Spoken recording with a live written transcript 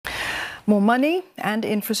More money and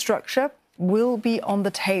infrastructure will be on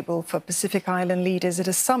the table for Pacific Island leaders at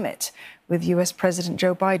a summit with US President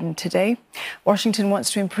Joe Biden today. Washington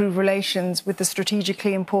wants to improve relations with the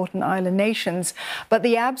strategically important island nations, but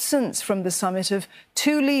the absence from the summit of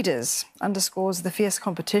two leaders underscores the fierce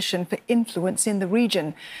competition for influence in the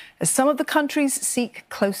region as some of the countries seek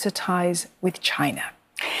closer ties with China.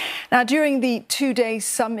 Now, during the two-day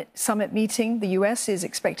summit meeting, the US is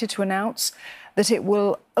expected to announce that it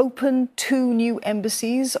will open two new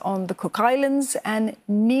embassies on the Cook Islands and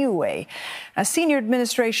Niue. Now, senior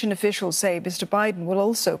administration officials say Mr. Biden will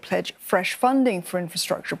also pledge fresh funding for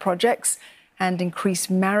infrastructure projects and increase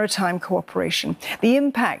maritime cooperation. The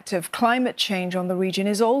impact of climate change on the region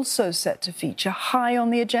is also set to feature high on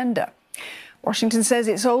the agenda. Washington says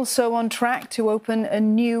it's also on track to open a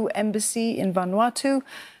new embassy in Vanuatu.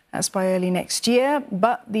 That's by early next year,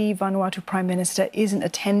 but the Vanuatu Prime Minister isn't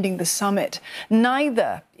attending the summit.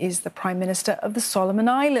 Neither is the Prime Minister of the Solomon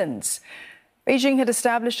Islands. Beijing had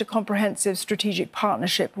established a comprehensive strategic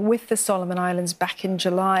partnership with the Solomon Islands back in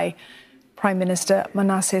July. Prime Minister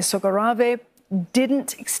Manasseh Sogavare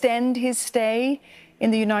didn't extend his stay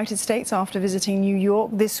in the United States after visiting New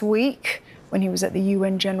York this week when he was at the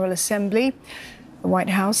UN General Assembly. The White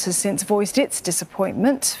House has since voiced its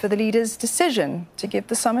disappointment for the leaders' decision to give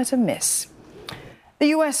the summit a miss. The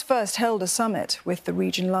US first held a summit with the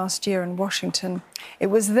region last year in Washington. It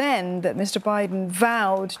was then that Mr. Biden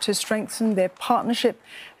vowed to strengthen their partnership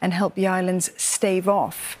and help the islands stave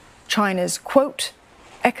off China's, quote,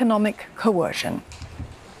 economic coercion.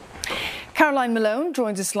 Caroline Malone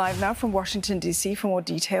joins us live now from Washington, D.C. for more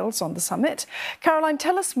details on the summit. Caroline,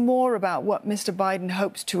 tell us more about what Mr. Biden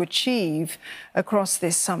hopes to achieve across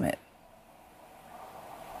this summit.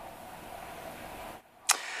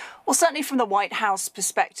 Well, certainly from the White House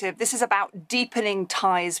perspective, this is about deepening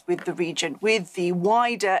ties with the region, with the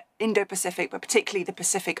wider Indo-Pacific, but particularly the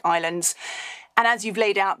Pacific Islands. And as you've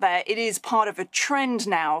laid out there, it is part of a trend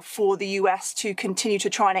now for the US to continue to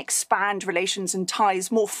try and expand relations and ties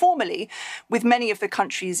more formally with many of the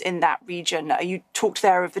countries in that region. You talked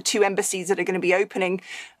there of the two embassies that are going to be opening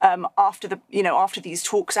after these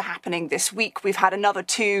talks are happening this week. We've had another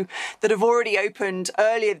two that have already opened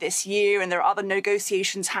earlier this year, and there are other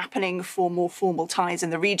negotiations happening for more formal ties in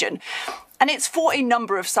the region. And it's for a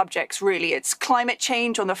number of subjects, really. It's climate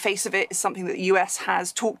change, on the face of it, is something that the US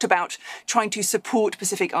has talked about, trying to support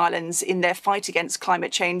Pacific Islands in their fight against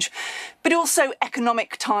climate change, but also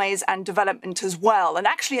economic ties and development as well. And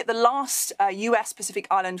actually, at the last US Pacific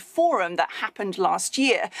Island Forum that happened last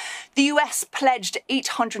year, the US pledged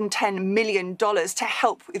 $810 million to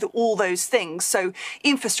help with all those things. So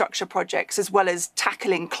infrastructure projects, as well as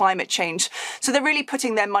tackling climate change. So they're really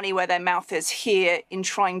putting their money where their mouth is here in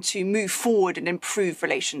trying to move forward and improve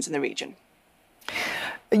relations in the region.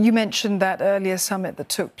 You mentioned that earlier summit that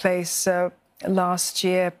took place last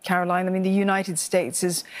year, Caroline. I mean, the United States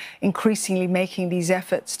is increasingly making these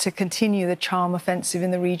efforts to continue the charm offensive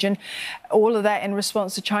in the region. All of that in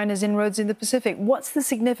response to China's inroads in the Pacific. What's the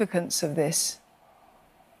significance of this?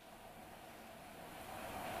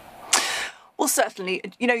 Well, certainly,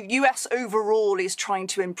 US overall is trying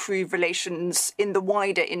to improve relations in the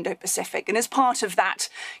wider Indo-Pacific. And as part of that,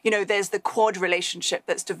 there's the Quad relationship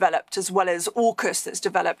that's developed, as well as AUKUS that's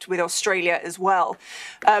developed with Australia as well.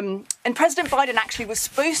 And President Biden actually was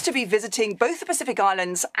supposed to be visiting both the Pacific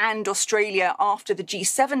Islands and Australia after the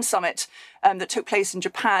G7 summit that took place in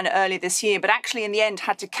Japan earlier this year, but actually in the end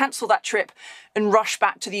had to cancel that trip and rush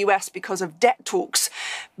back to the US because of debt talks.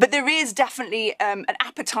 But there is definitely an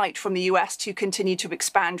appetite from the US to continue to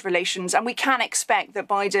expand relations, and we can expect that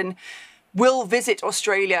Biden will visit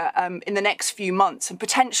Australia in the next few months and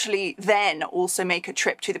potentially then also make a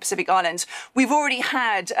trip to the Pacific Islands. We've already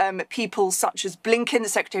had people such as Blinken, the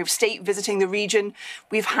Secretary of State, visiting the region.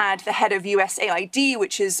 We've had the head of USAID,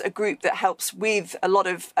 which is a group that helps with a lot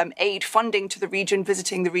of aid funding to the region,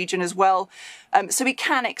 visiting the region as well. So we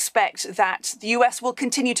can expect that the US will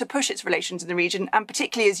continue to push its relations in the region, and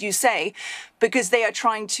particularly, as you say, because they are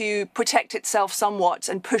trying to protect itself somewhat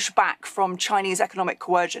and push back from Chinese economic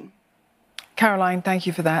coercion. Caroline, thank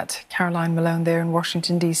you for that. Caroline Malone there in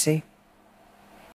Washington, D.C.